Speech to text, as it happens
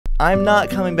I'm not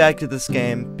coming back to this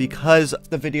game because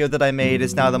the video that I made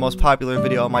is now the most popular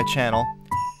video on my channel.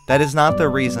 That is not the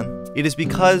reason. It is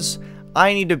because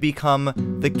I need to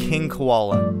become the King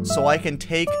Koala, so I can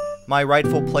take my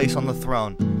rightful place on the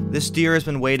throne. This deer has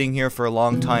been waiting here for a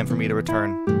long time for me to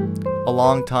return. A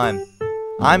long time.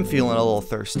 I'm feeling a little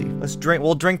thirsty. Let's drink.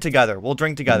 We'll drink together. We'll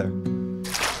drink together.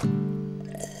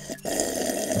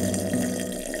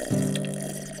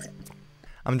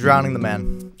 I'm drowning the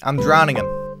man. I'm drowning him.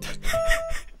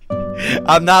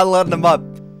 I'm not letting him up.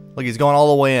 Look, he's going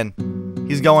all the way in.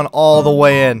 He's going all the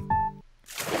way in.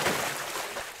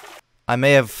 I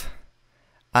may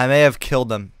have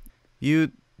killed him.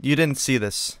 You didn't see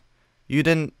this. You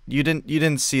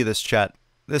didn't see this, chat.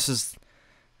 This is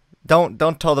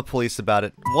don't tell the police about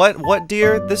it. What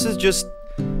dear? This is just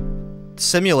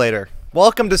simulator.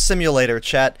 Welcome to simulator,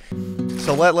 chat.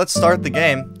 So let's start the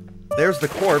game. There's the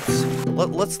corpse.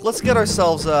 Let's get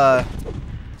ourselves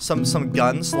some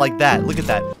guns like that. Look at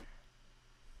that.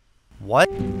 What?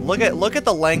 Look at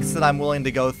the lengths that I'm willing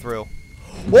to go through.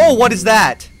 Whoa, what is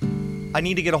that? I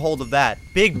need to get a hold of that.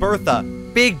 Big Bertha.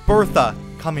 Big Bertha.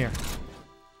 Come here.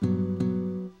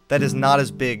 That is not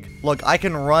as big. Look, I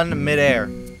can run midair.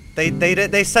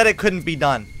 They said it couldn't be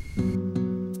done.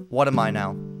 What am I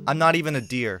now? I'm not even a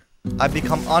deer. I've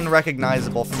become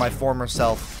unrecognizable from my former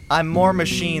self. I'm more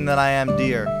machine than I am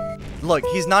deer. Look,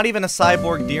 he's not even a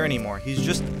cyborg deer anymore. He's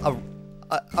just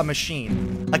a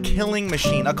machine. A killing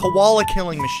machine. A koala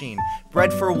killing machine.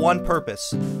 Bred for one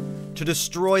purpose. To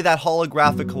destroy that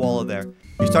holographic koala there.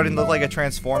 You're starting to look like a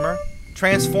transformer?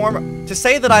 To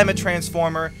say that I'm a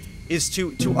transformer is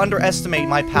to underestimate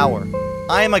my power.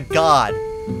 I am a god.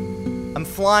 I'm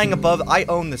flying above. I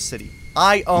own this city.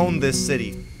 I own this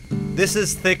city. This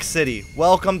is Thick City.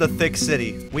 Welcome to Thick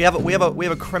City. We have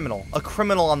a criminal. A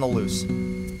criminal on the loose.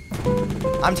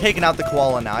 I'm taking out the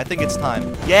koala now. I think it's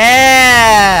time.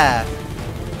 Yeah!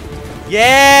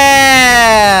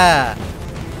 Yeah!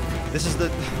 This is the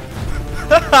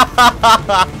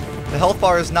the health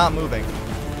bar is not moving.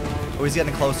 Oh, he's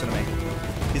getting closer to me.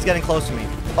 He's getting close to me.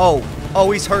 Oh,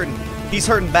 he's hurting. He's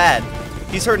hurting bad.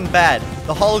 He's hurting bad.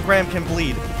 The hologram can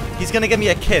bleed. He's gonna give me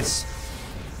a kiss.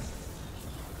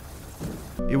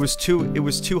 It was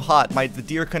too hot. The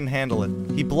deer couldn't handle it.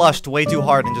 He blushed way too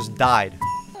hard and just died.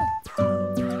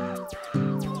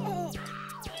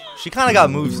 She kind of got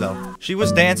moves though. She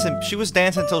was dancing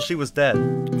until she was dead.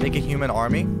 Make a human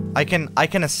army? I can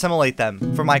assimilate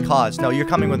them for my cause. No, you're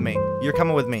coming with me. You're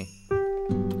coming with me.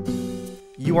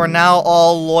 You are now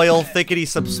all loyal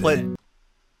thickety-split.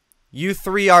 You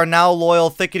three are now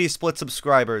loyal thickety-split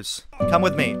subscribers. Come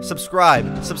with me.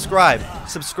 Subscribe. Subscribe.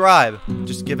 Subscribe.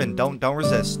 Just give in. Don't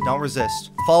resist. Don't resist.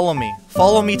 Follow me.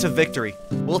 Follow me to victory.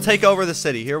 We'll take over the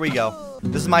city. Here we go.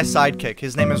 This is my sidekick.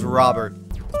 His name is Robert.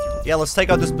 Yeah, let's take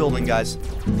out this building, guys.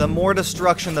 The more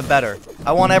destruction, the better.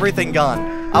 I want everything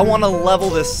gone. I want to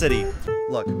level this city.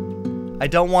 Look, I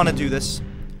don't want to do this.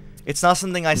 It's not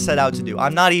something I set out to do.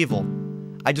 I'm not evil.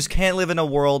 I just can't live in a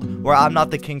world where I'm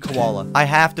not the King Koala. I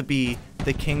have to be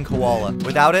the King Koala.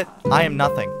 Without it, I am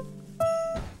nothing.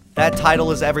 That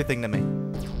title is everything to me.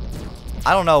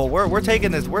 I don't know. We're taking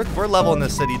this. We're leveling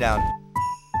this city down.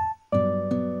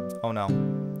 Oh no.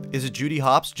 Is it Judy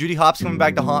Hopps? Judy Hopps coming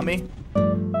back to haunt me?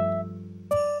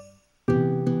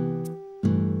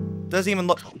 Doesn't even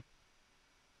look.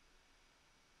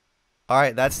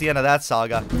 Alright, that's the end of that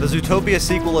saga. The Zootopia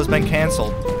sequel has been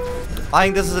cancelled. I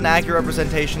think this is an accurate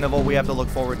representation of what we have to look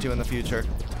forward to in the future.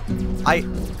 I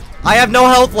have no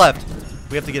health left.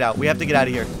 We have to get out. We have to get out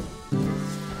of here.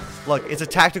 Look, it's a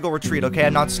tactical retreat, okay?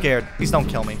 I'm not scared. Please don't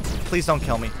kill me. Please don't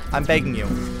kill me. I'm begging you.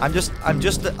 I'm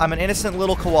an innocent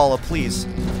little koala, please.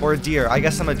 Or a deer. I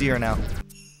guess I'm a deer now.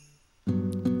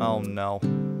 Oh no.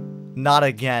 Not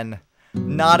again.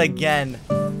 Not again.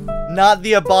 Not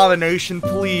the abomination,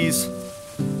 please.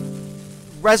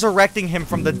 Resurrecting him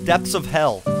from the depths of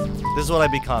hell. This is what I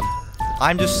become.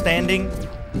 I'm just standing.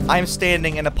 I'm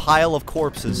standing in a pile of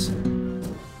corpses.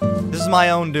 This is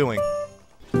my own doing.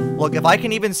 Look, if I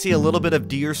can even see a little bit of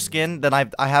deer skin, then I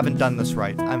haven't done this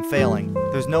right. I'm failing.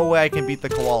 There's no way I can beat the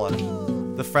koala.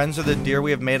 The friends are the deer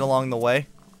we have made along the way.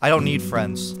 I don't need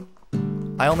friends.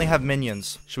 I only have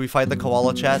minions. Should we fight the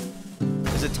koala, chat?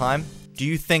 Is it time? Do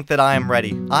you think that I am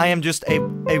ready? I am just a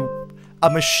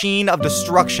machine of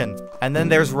destruction. And then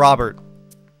there's Robert,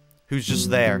 who's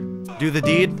just there. Do the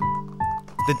deed?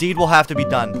 The deed will have to be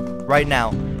done right now.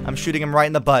 I'm shooting him right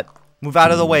in the butt. Move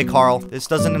out of the way, Carl. This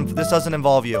doesn't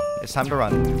involve you. It's time to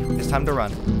run. It's time to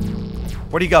run.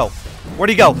 Where'd he go?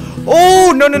 Where'd he go?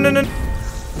 Oh, no, no, no, no.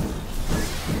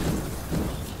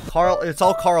 Carl, it's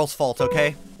all Carl's fault,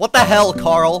 okay? What the hell,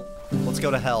 Carl? Let's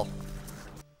go to hell.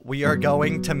 We are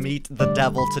going to meet the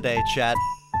devil today, chat.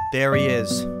 There he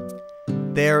is.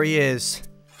 There he is.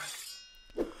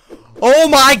 Oh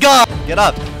my god! Get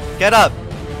up. Get up.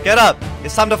 Get up.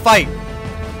 It's time to fight.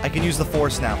 I can use the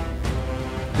Force now.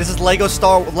 This is Lego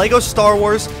Star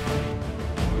Wars.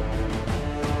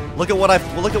 Look at what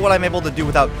I'm able to do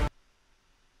without.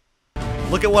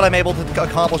 Look at what I'm able to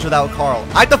accomplish without Carl.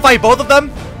 I have to fight both of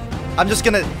them? I'm just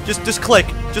gonna just click.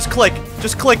 Just click.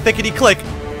 Just click, thickety click.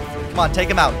 Come on, take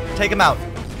him out. Take him out.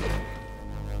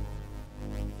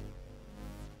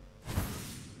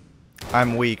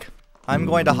 I'm weak. I'm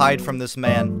going to hide from this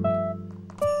man.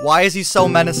 Why is he so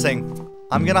menacing?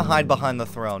 I'm gonna hide behind the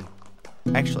throne.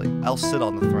 Actually, I'll sit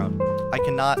on the throne. I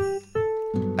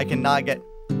cannot get...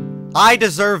 I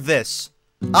deserve this.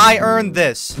 I earned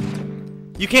this.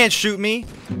 You can't shoot me.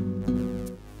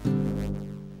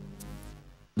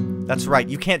 That's right.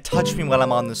 You can't touch me when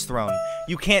I'm on this throne.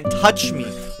 You can't touch me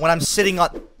when I'm sitting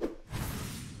on...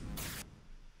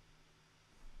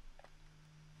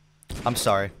 I'm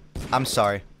sorry. I'm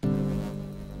sorry.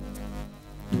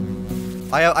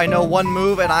 I know one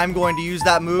move, and I'm going to use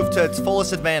that move to its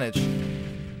fullest advantage.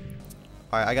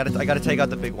 All right, I gotta take out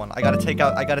the big one. I gotta take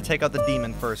out the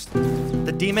demon first.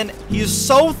 The demon, he is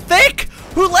so thick.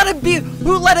 Who let him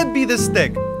be this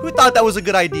thick? Who thought that was a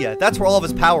good idea? That's where all of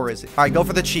his power is. All right, go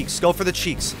for the cheeks. Go for the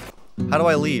cheeks. How do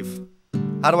I leave?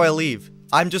 How do I leave?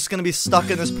 I'm just gonna be stuck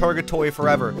in this purgatory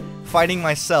forever, fighting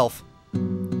myself.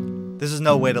 This is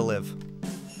no way to live.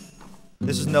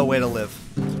 This is no way to live.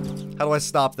 How do I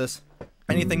stop this?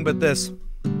 Anything but this.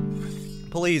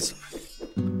 Please.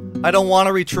 I don't want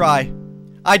to retry.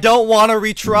 I don't want to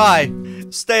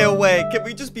retry. Stay away. Can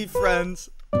we just be friends?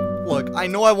 Look, I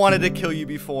know I wanted to kill you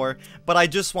before, but I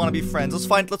just want to be friends.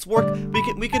 Let's work.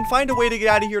 We can find a way to get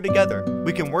out of here together.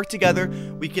 We can work together.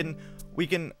 We can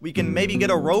maybe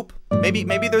get a rope. Maybe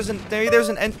there's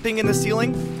an end thing in the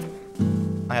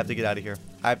ceiling. I have to get out of here.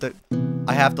 I have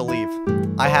to leave.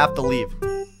 I have to leave.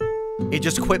 It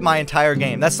just quit my entire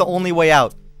game. That's the only way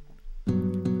out.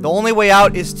 The only way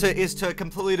out is to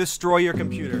completely destroy your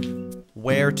computer.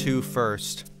 Where to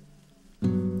first?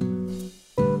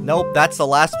 Nope, that's the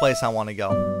last place I want to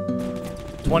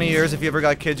go. 20 years, if you ever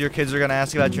got kids, your kids are gonna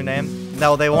ask about your name.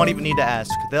 No, they won't even need to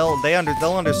ask.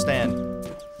 They'll understand.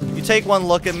 You take one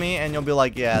look at me and you'll be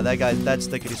like, yeah, that's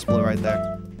Thickety Split right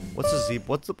there. What's the zebra?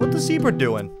 What the zebra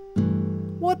doing?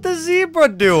 What the zebra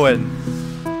doing?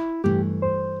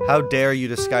 How dare you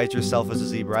disguise yourself as a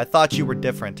zebra? I thought you were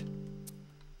different.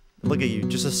 Look at you,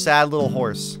 just a sad little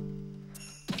horse.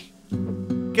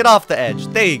 Get off the edge.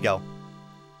 There you go.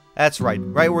 That's right.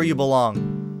 Right where you belong.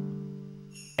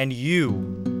 And you're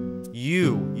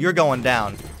going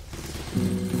down.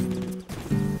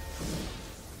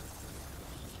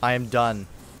 I am done.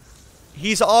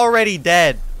 He's already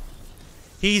dead.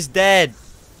 He's dead.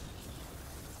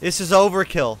 This is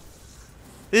overkill.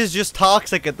 This is just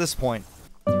toxic at this point.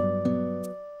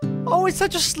 Oh, it's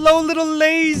such a slow little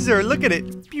laser. Look at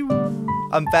it. Pew.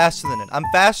 I'm faster than it. I'm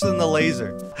faster than the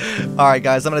laser. Alright,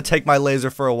 guys. I'm going to take my laser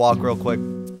for a walk real quick.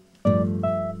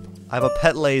 I have a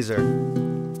pet laser.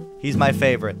 He's my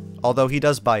favorite. Although he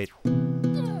does bite.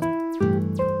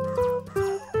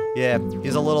 Yeah,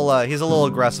 he's a little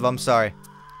aggressive. I'm sorry.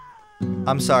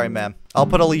 I'm sorry, ma'am. I'll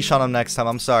put a leash on him next time.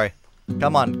 I'm sorry.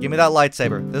 Come on. Give me that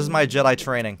lightsaber. This is my Jedi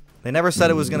training. They never said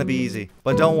it was going to be easy.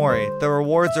 But don't worry, the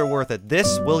rewards are worth it.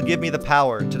 This will give me the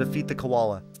power to defeat the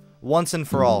koala. Once and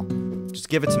for all. Just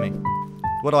give it to me.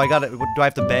 What do I gotta, do I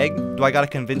have to beg? Do I gotta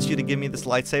convince you to give me this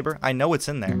lightsaber? I know it's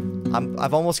in there.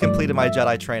 I've almost completed my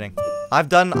Jedi training. I've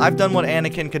done what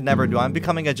Anakin could never do. I'm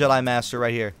becoming a Jedi Master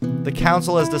right here. The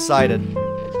council has decided.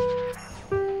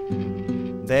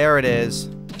 There it is.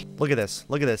 Look at this.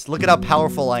 Look at this. Look at how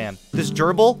powerful I am. This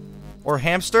gerbil or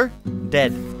hamster,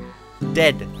 dead.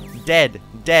 Dead. Dead.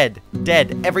 Dead.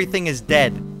 Dead. Everything is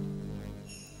dead.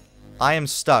 I am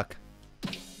stuck.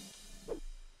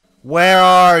 Where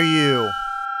are you?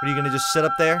 Are you gonna just sit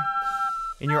up there?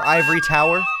 In your ivory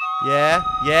tower? Yeah?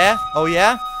 Yeah? Oh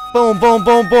yeah? Boom, boom,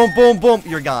 boom, boom, boom, boom.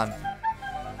 You're gone.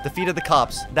 Defeated the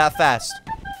cops. That fast.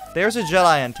 There's a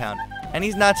Jedi in town. And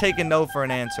he's not taking no for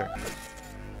an answer.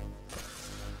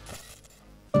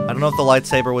 I don't know if the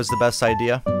lightsaber was the best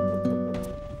idea.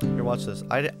 Here, watch this.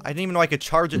 I didn't even know I could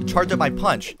charge up my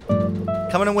punch.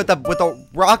 Coming in with a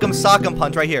rock'em sock'em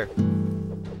punch right here.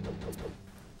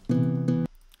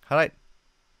 How'd I...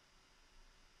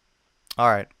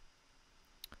 Alright.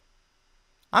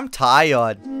 I'm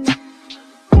tired.